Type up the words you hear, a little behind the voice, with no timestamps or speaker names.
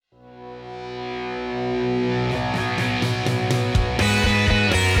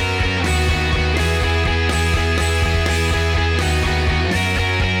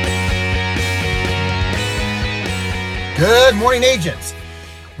morning, agents.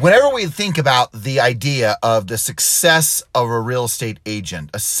 Whenever we think about the idea of the success of a real estate agent,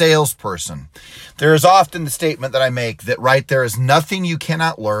 a salesperson, there is often the statement that I make that, right, there is nothing you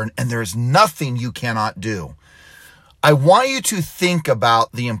cannot learn and there is nothing you cannot do. I want you to think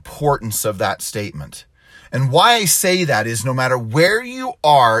about the importance of that statement. And why I say that is no matter where you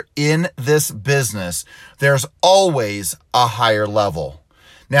are in this business, there's always a higher level.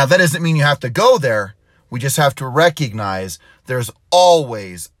 Now, that doesn't mean you have to go there. We just have to recognize there's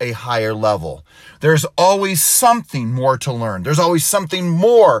always a higher level. There's always something more to learn. There's always something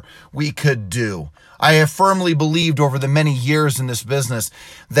more we could do. I have firmly believed over the many years in this business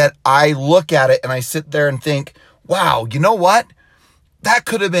that I look at it and I sit there and think, wow, you know what? That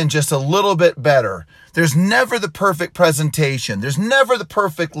could have been just a little bit better. There's never the perfect presentation. There's never the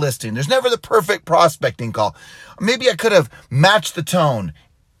perfect listing. There's never the perfect prospecting call. Maybe I could have matched the tone,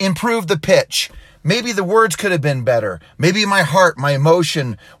 improved the pitch. Maybe the words could have been better. Maybe my heart, my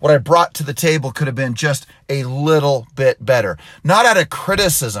emotion, what I brought to the table could have been just a little bit better. Not out of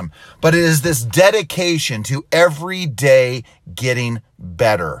criticism, but it is this dedication to every day getting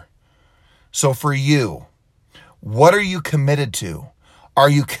better. So for you, what are you committed to? Are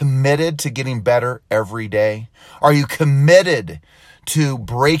you committed to getting better every day? Are you committed to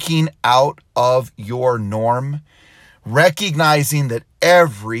breaking out of your norm? Recognizing that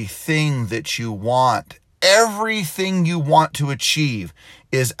everything that you want, everything you want to achieve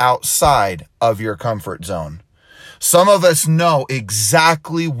is outside of your comfort zone. Some of us know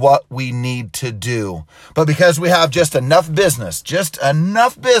exactly what we need to do, but because we have just enough business,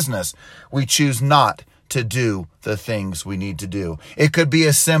 we choose not to do the things we need to do. It could be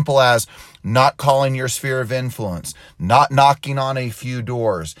as simple as not calling your sphere of influence, not knocking on a few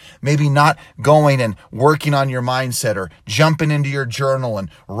doors, maybe not going and working on your mindset or jumping into your journal and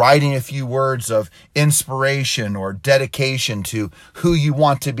writing a few words of inspiration or dedication to who you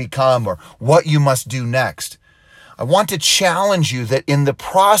want to become or what you must do next. I want to challenge you that in the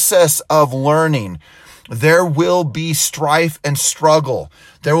process of learning, there will be strife and struggle.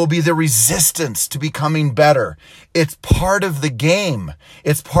 There will be the resistance to becoming better. It's part of the game.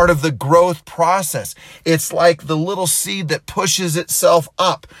 It's part of the growth process. It's like the little seed that pushes itself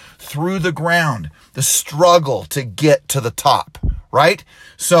up through the ground, the struggle to get to the top, right?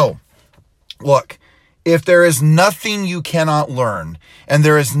 So, look, if there is nothing you cannot learn and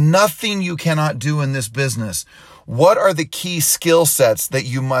there is nothing you cannot do in this business, what are the key skill sets that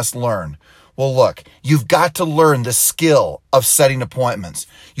you must learn? Well, look, you've got to learn the skill of setting appointments.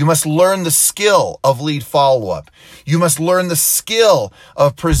 You must learn the skill of lead follow-up. You must learn the skill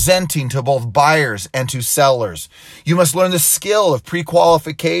of presenting to both buyers and to sellers. You must learn the skill of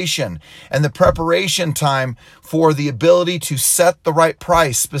pre-qualification and the preparation time for the ability to set the right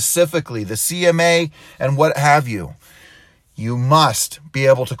price, specifically the CMA and what have you. You must be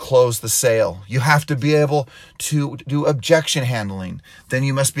able to close the sale. You have to be able to do objection handling. Then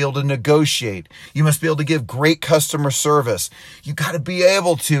you must be able to negotiate. You must be able to give great customer service. You got to be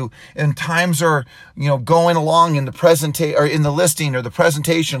able to, and times are, going along in the presentation or in the listing or the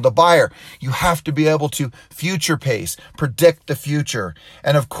presentation of the buyer, you have to be able to future pace, predict the future.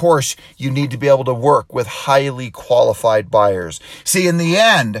 And of course, you need to be able to work with highly qualified buyers. See, in the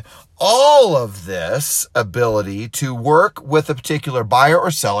end, all of this ability to work with a particular buyer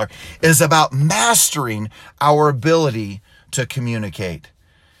or seller is about mastering our ability to communicate.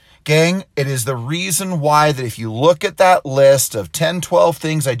 Gang, it is the reason why that if you look at that list of 10, 12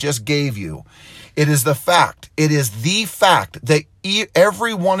 things I just gave you, it is the fact that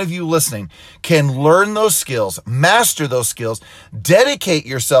every one of you listening can learn those skills, master those skills, dedicate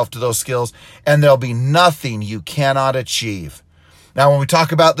yourself to those skills, and there'll be nothing you cannot achieve. Now, when we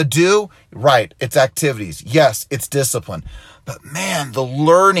talk about the do, right, it's activities. Yes, it's discipline. But man, the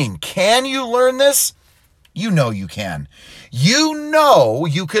learning, can you learn this? You know you can. You know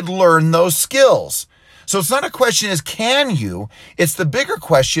you could learn those skills. So it's not a question is can you? It's the bigger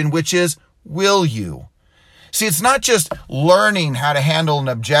question, which is will you? See, it's not just learning how to handle an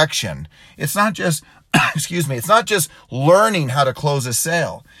objection. It's not just, it's not just learning how to close a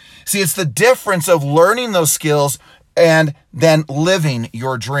sale. See, it's the difference of learning those skills and then living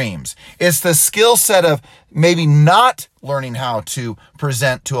your dreams. It's the skill set of maybe not learning how to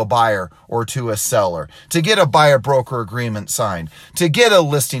present to a buyer or to a seller, to get a buyer broker agreement signed, to get a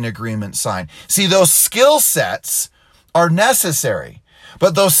listing agreement signed. See, those skill sets are necessary.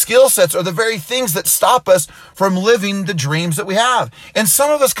 But those skill sets are the very things that stop us from living the dreams that we have. And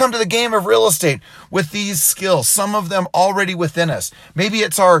some of us come to the game of real estate with these skills, some of them already within us. Maybe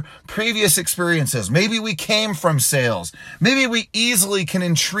it's our previous experiences. Maybe we came from sales. Maybe we easily can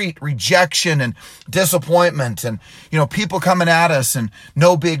entreat rejection and disappointment and, people coming at us and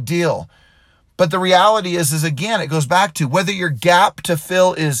no big deal. But the reality is again, it goes back to whether your gap to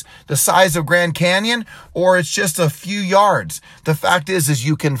fill is the size of Grand Canyon or it's just a few yards. The fact is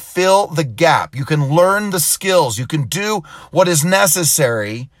you can fill the gap. You can learn the skills. You can do what is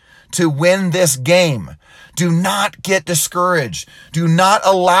necessary to win this game. Do not get discouraged. Do not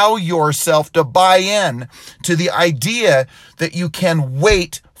allow yourself to buy in to the idea that you can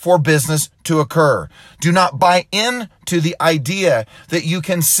wait for business to occur. Do not buy into the idea that you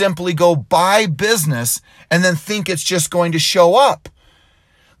can simply go buy business and then think it's just going to show up.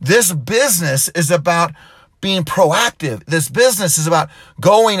 This business is about being proactive. This business is about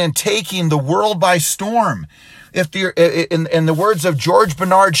going and taking the world by storm. In the words of George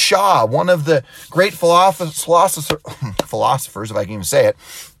Bernard Shaw, one of the great philosophers, if I can even say it,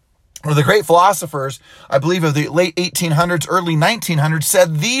 one of the great philosophers, I believe of the late 1800s, early 1900s,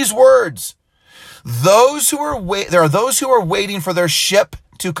 said these words: there are those who are waiting for their ship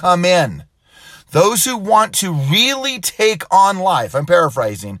to come in. Those who want to really take on life, I'm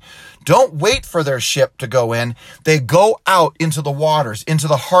paraphrasing, don't wait for their ship to go in. They go out into the waters, into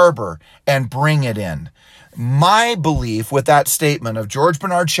the harbor, and bring it in. My belief with that statement of George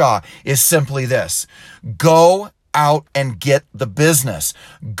Bernard Shaw is simply this: go out and get the business.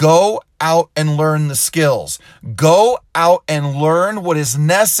 Go out and learn the skills. Go out and learn what is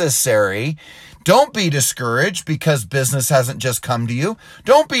necessary. Don't be discouraged because business hasn't just come to you.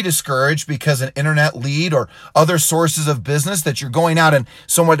 Don't be discouraged because an internet lead or other sources of business that you're going out and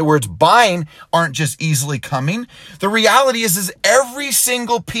somewhere towards buying aren't just easily coming. The reality is every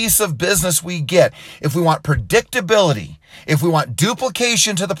single piece of business we get, if we want predictability, if we want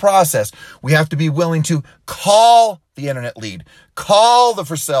duplication to the process, we have to be willing to call the internet lead, call the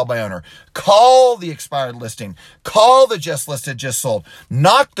for sale by owner, call the expired listing, call the just listed, just sold,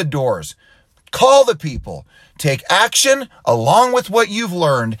 knock the doors, call the people, take action along with what you've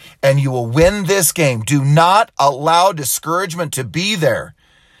learned, and you will win this game. Do not allow discouragement to be there.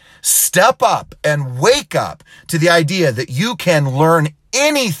 Step up and wake up to the idea that you can learn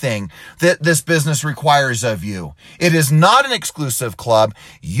anything that this business requires of you. It is not an exclusive club.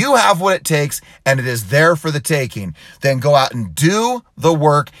 You have what it takes and it is there for the taking. Then go out and do the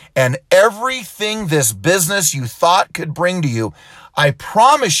work, and everything this business you thought could bring to you, I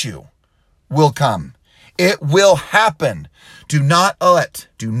promise you, will come. It will happen. Do not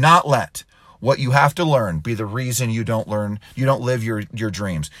let what you have to learn be the reason you don't live your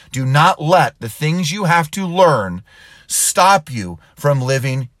dreams. Do not let the things you have to learn stop you from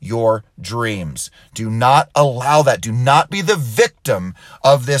living your dreams. Do not allow that. Do not be the victim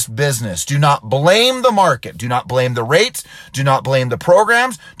of this business. Do not blame the market. Do not blame the rates. Do not blame the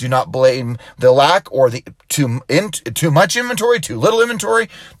programs. Do not blame the lack or the too much inventory, too little inventory,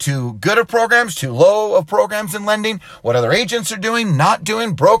 too good of programs, too low of programs in lending, what other agents are doing, not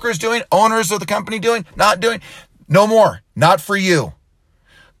doing, brokers doing, owners of the company doing, not doing. No more. Not for you.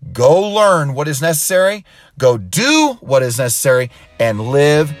 Go learn what is necessary, go do what is necessary, and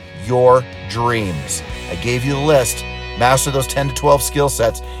live your dreams. I gave you the list. Master those 10 to 12 skill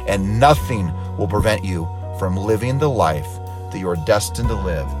sets, and nothing will prevent you from living the life that you are destined to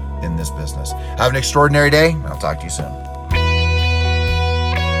live in this business. Have an extraordinary day, and I'll talk to you soon.